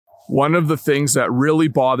One of the things that really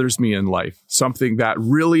bothers me in life, something that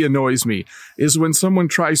really annoys me, is when someone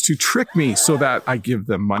tries to trick me so that I give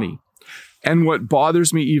them money. And what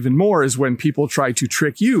bothers me even more is when people try to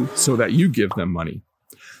trick you so that you give them money.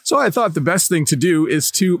 So I thought the best thing to do is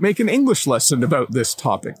to make an English lesson about this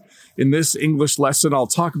topic. In this English lesson, I'll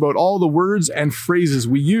talk about all the words and phrases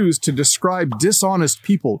we use to describe dishonest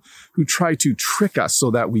people who try to trick us so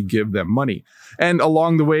that we give them money. And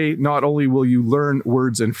along the way, not only will you learn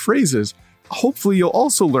words and phrases, hopefully you'll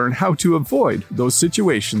also learn how to avoid those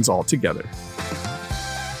situations altogether.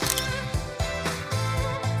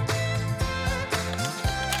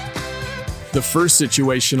 The first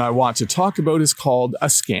situation I want to talk about is called a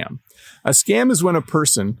scam. A scam is when a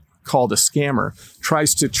person, called a scammer,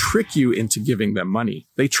 tries to trick you into giving them money.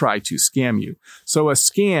 They try to scam you. So a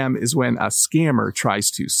scam is when a scammer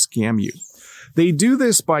tries to scam you. They do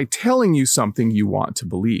this by telling you something you want to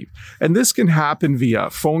believe. And this can happen via a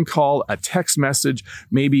phone call, a text message,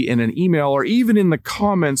 maybe in an email, or even in the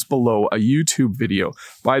comments below a YouTube video.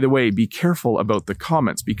 By the way, be careful about the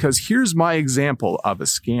comments, because here's my example of a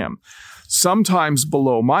scam. Sometimes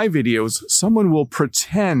below my videos, someone will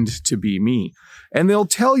pretend to be me, and they'll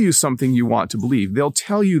tell you something you want to believe. They'll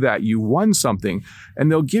tell you that you won something, and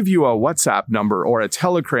they'll give you a WhatsApp number or a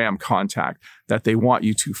Telegram contact that they want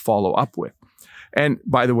you to follow up with. And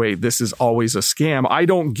by the way, this is always a scam. I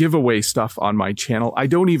don't give away stuff on my channel. I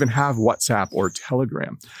don't even have WhatsApp or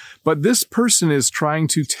Telegram. But this person is trying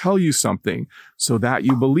to tell you something so that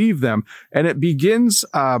you believe them. And it begins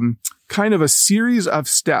kind of a series of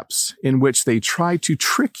steps in which they try to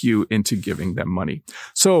trick you into giving them money.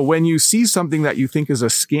 So when you see something that you think is a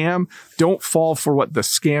scam, don't fall for what the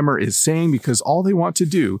scammer is saying, because all they want to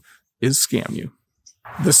do is scam you.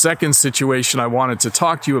 The second situation I wanted to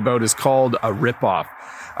talk to you about is called a ripoff.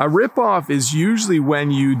 A ripoff is usually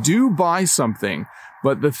when you do buy something,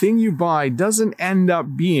 but the thing you buy doesn't end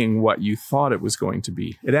up being what you thought it was going to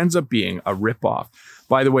be. It ends up being a ripoff.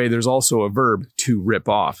 By the way, there's also a verb, to rip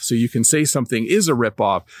off. So you can say something is a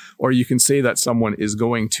ripoff, or you can say that someone is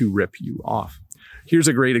going to rip you off. Here's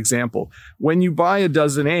a great example. When you buy a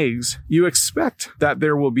dozen eggs, you expect that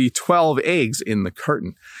there will be 12 eggs in the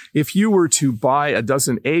carton. If you were to buy a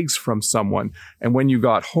dozen eggs from someone, and when you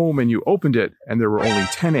got home and you opened it and there were only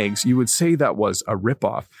 10 eggs, you would say that was a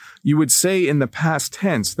ripoff. You would say in the past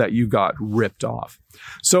tense that you got ripped off.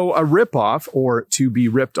 So a ripoff, or to be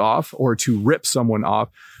ripped off, or to rip someone off,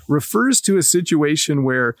 refers to a situation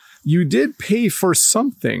where you did pay for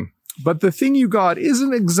something, but the thing you got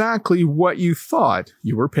isn't exactly what you thought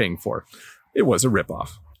you were paying for. It was a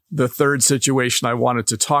ripoff. The third situation I wanted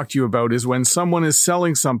to talk to you about is when someone is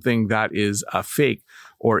selling something that is a fake,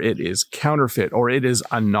 or it is counterfeit, or it is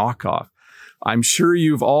a knockoff. I'm sure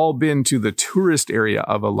you've all been to the tourist area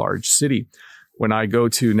of a large city. When I go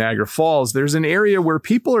to Niagara Falls, there's an area where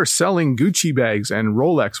people are selling Gucci bags and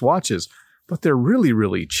Rolex watches, but they're really,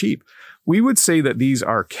 really cheap. We would say that these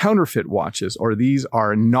are counterfeit watches, or these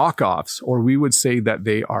are knockoffs, or we would say that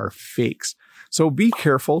they are fakes. So be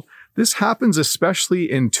careful. This happens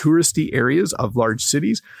especially in touristy areas of large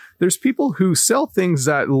cities. There's people who sell things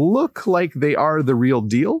that look like they are the real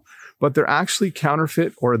deal, but they're actually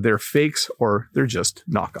counterfeit, or they're fakes, or they're just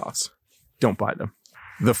knockoffs. Don't buy them.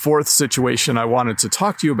 The fourth situation I wanted to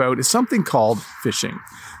talk to you about is something called phishing.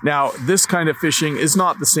 Now, this kind of phishing is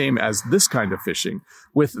not the same as this kind of phishing.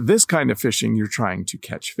 With this kind of phishing, you're trying to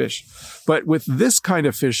catch fish. But with this kind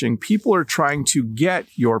of phishing, people are trying to get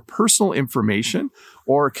your personal information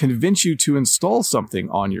or convince you to install something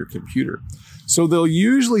on your computer. So they'll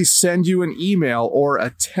usually send you an email or a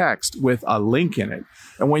text with a link in it.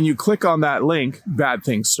 And when you click on that link, bad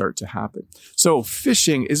things start to happen. So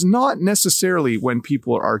phishing is not necessarily when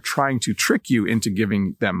people are trying to trick you into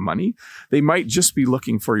giving them money. They might just be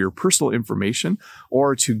looking for your personal information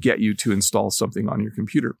or to get you to install something on your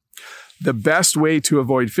computer. The best way to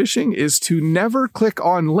avoid phishing is to never click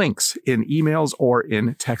on links in emails or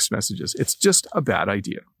in text messages. It's just a bad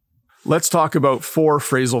idea. Let's talk about 4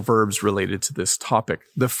 phrasal verbs related to this topic.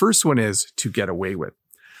 The first one is to get away with.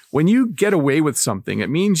 When you get away with something, it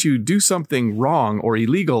means you do something wrong or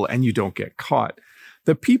illegal and you don't get caught.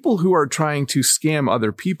 The people who are trying to scam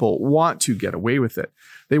other people want to get away with it.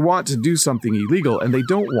 They want to do something illegal and they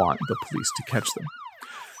don't want the police to catch them.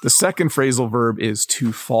 The second phrasal verb is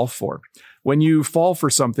to fall for. When you fall for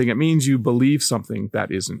something, it means you believe something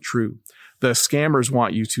that isn't true. The scammers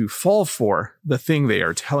want you to fall for the thing they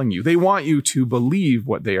are telling you. They want you to believe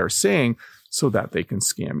what they are saying so that they can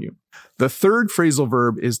scam you. The third phrasal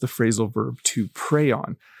verb is the phrasal verb to prey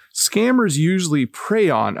on. Scammers usually prey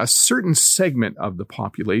on a certain segment of the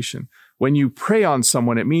population. When you prey on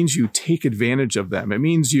someone, it means you take advantage of them. It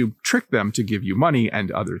means you trick them to give you money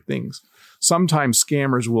and other things. Sometimes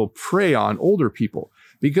scammers will prey on older people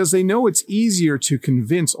because they know it's easier to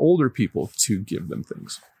convince older people to give them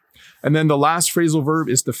things. And then the last phrasal verb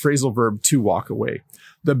is the phrasal verb to walk away.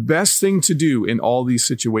 The best thing to do in all these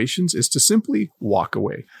situations is to simply walk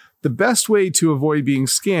away. The best way to avoid being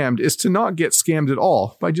scammed is to not get scammed at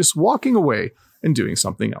all by just walking away and doing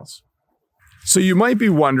something else. So you might be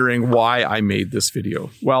wondering why I made this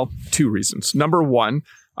video. Well, two reasons. Number one,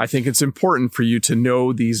 I think it's important for you to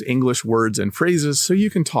know these English words and phrases so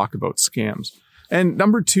you can talk about scams. And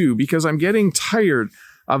number two, because I'm getting tired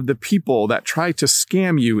of the people that try to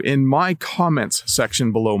scam you in my comments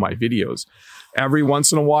section below my videos. Every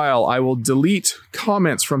once in a while, I will delete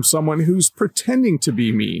comments from someone who's pretending to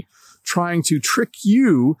be me, trying to trick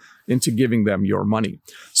you into giving them your money.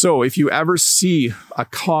 So if you ever see a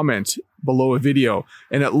comment below a video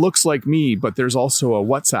and it looks like me, but there's also a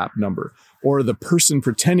WhatsApp number, or the person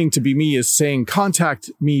pretending to be me is saying,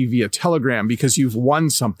 contact me via Telegram because you've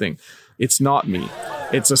won something, it's not me.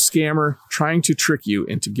 It's a scammer trying to trick you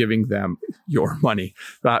into giving them your money.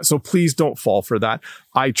 So please don't fall for that.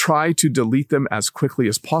 I try to delete them as quickly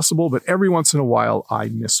as possible, but every once in a while I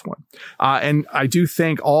miss one. And I do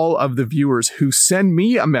thank all of the viewers who send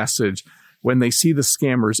me a message when they see the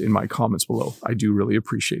scammers in my comments below. I do really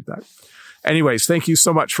appreciate that. Anyways, thank you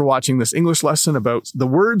so much for watching this English lesson about the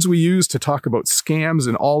words we use to talk about scams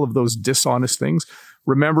and all of those dishonest things.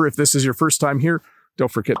 Remember, if this is your first time here,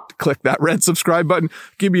 don't forget to click that red subscribe button,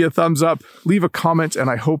 give me a thumbs up, leave a comment, and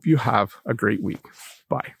I hope you have a great week.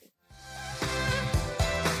 Bye.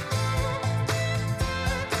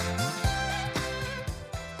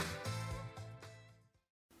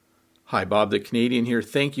 Hi, Bob the Canadian here.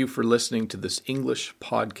 Thank you for listening to this English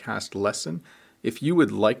podcast lesson. If you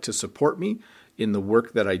would like to support me in the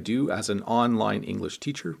work that I do as an online English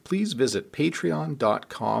teacher, please visit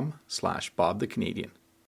patreon.com/BobTheCanadian.